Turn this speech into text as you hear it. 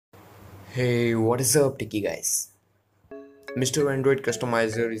Hey, what is up, Tiki guys? Mr. Android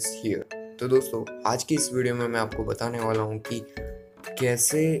Customizer is here. तो दोस्तों आज की इस वीडियो में मैं आपको बताने वाला हूँ कि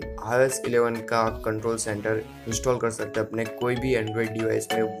कैसे iOS 11 का कंट्रोल सेंटर इंस्टॉल कर सकते हैं अपने कोई भी एंड्रॉयड डिवाइस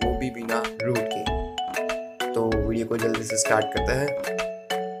में, वो भी बिना रूट के। तो वीडियो को जल्दी से स्टार्ट करते हैं।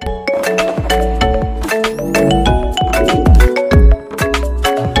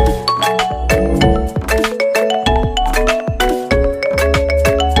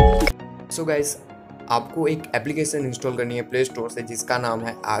 सो गाइस, आपको एक एप्लीकेशन इंस्टॉल करनी है प्ले स्टोर से जिसका नाम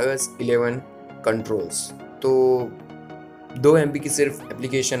है iOS 11 कंट्रोल्स। तो 2 MB की सिर्फ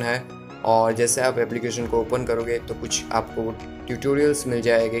एप्लीकेशन है और जैसे आप एप्लीकेशन को ओपन करोगे तो कुछ आपको ट्यूटोरियल्स मिल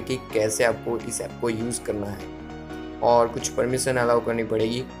जाएंगे कि कैसे आपको इस ऐप को यूज़ करना है और कुछ परमिशन अलाउ करनी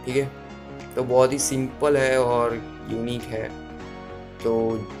पड़ेगी। ठीक है, तो बहुत ही सिंपल है और यूनिक है,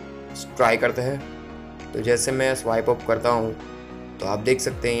 तो ट्राई करते हैं। तो जैसे मैं स्वाइप अप करता हूँ तो आप देख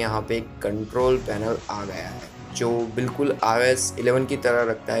सकते हैं यहाँ पे एक कंट्रोल पैनल आ गया है जो बिल्कुल iOS 11 की तरह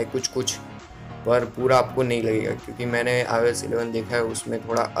रखता है, कुछ पर पूरा आपको नहीं लगेगा क्योंकि मैंने iOS 11 देखा है, उसमें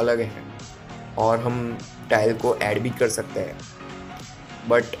थोड़ा अलग है और हम टाइल को ऐड भी कर सकते हैं।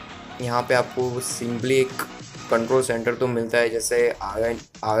 बट यहाँ पे आपको सिंपली एक कंट्रोल सेंटर तो मिलता है जैसे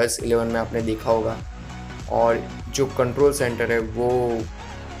iOS 11 में आपने देखा होगा, और जो कंट्रोल सेंटर है वो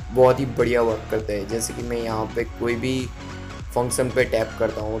बहुत ही बढ़िया वर्क करता है। जैसे कि मैं यहाँ पे कोई भी फंक्शन पे टैप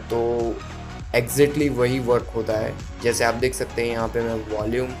करता हूँ तो एग्जैक्टली वही वर्क होता है। जैसे आप देख सकते हैं यहाँ पे मैं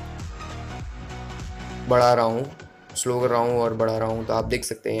वॉल्यूम बढ़ा रहा हूँ, स्लो कर रहा हूँ और बढ़ा रहा हूँ, तो आप देख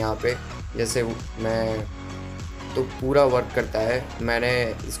सकते हैं यहाँ पे जैसे मैं, तो पूरा वर्क करता है। मैंने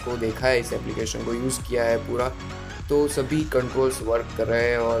इसको देखा है, इस एप्लीकेशन को यूज़ किया है पूरा, तो सभी कंट्रोल्स वर्क कर रहे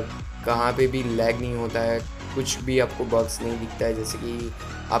हैं और कहाँ पे भी लैग नहीं होता है, कुछ भी आपको बग्स नहीं दिखता है। जैसे कि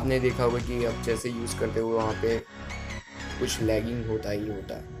आपने देखा होगा कि आप जैसे यूज़ करते हो वहाँ पे कुछ लैगिंग होता ही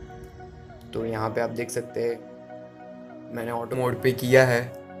होता है। तो यहाँ पे आप देख सकते हैं मैंने ऑटो मोड पे किया है,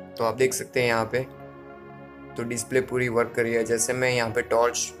 तो आप देख सकते हैं यहाँ पे तो डिस्प्ले पूरी वर्क कर रही है। जैसे मैं यहाँ पे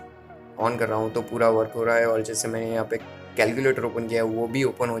टॉर्च ऑन कर रहा हूँ तो पूरा वर्क हो रहा है, और जैसे मैंने यहाँ पे कैलकुलेटर ओपन किया है वो भी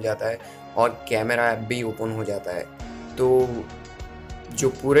ओपन हो जाता है और कैमरा ऐप भी ओपन हो जाता है। तो जो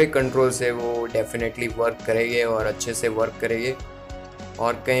पूरे कंट्रोल्स है वो डेफिनेटली वर्क करेंगे और अच्छे से वर्क करेंगे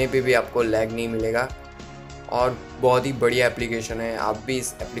और कहीं पे भी आपको लैग नहीं मिलेगा। और बहुत ही बढ़िया एप्लीकेशन है, आप भी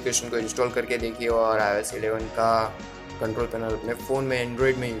इस एप्लीकेशन को इंस्टॉल करके देखिए और iOS 11 का कंट्रोल पैनल अपने फ़ोन में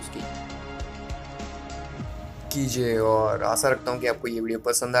एंड्रॉयड में यूज़ कीजिए। और आशा रखता हूँ कि आपको ये वीडियो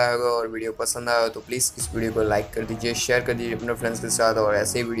पसंद आया होगा, और वीडियो पसंद आया हो तो प्लीज़ इस वीडियो को लाइक कर दीजिए, शेयर कर दीजिए अपने फ्रेंड्स के साथ, और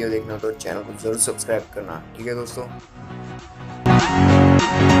ऐसे ही वीडियो देखना हो तो चैनल को ज़रूर सब्सक्राइब करना। ठीक है दोस्तों।